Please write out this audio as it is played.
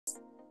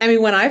I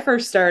mean, when I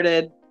first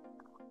started,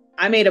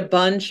 I made a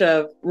bunch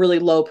of really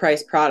low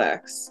price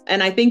products.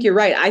 And I think you're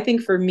right. I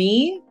think for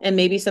me, and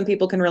maybe some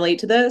people can relate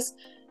to this,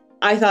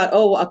 I thought,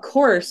 oh, a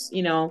course,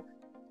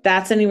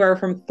 that's anywhere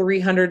from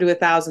 $300 to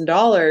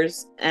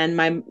 $1,000.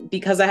 And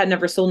because I had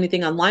never sold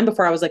anything online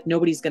before, I was like,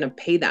 nobody's going to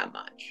pay that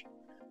much.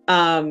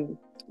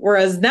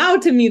 Whereas now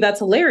to me, that's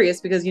hilarious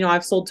because,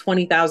 I've sold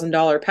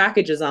 $20,000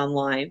 packages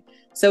online.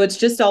 So it's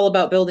just all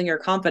about building your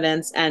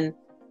confidence and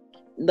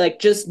like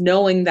just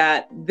knowing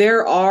that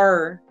there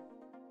are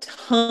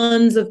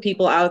tons of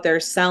people out there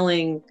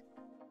selling,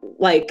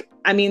 like,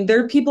 I mean,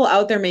 there are people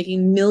out there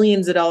making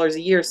millions of dollars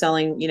a year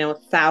selling,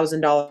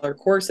 $1,000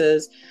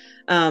 courses.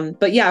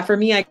 But yeah, for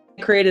me, I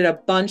created a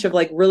bunch of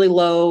like really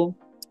low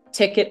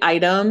ticket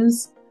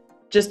items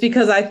just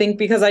because I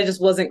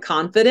just wasn't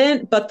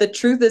confident. But the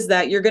truth is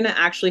that you're going to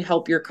actually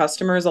help your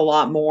customers a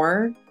lot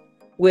more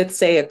with,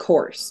 say, a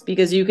course,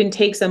 because you can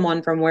take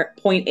someone from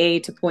point A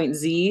to point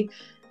Z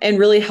and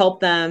really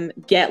help them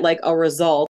get like a result.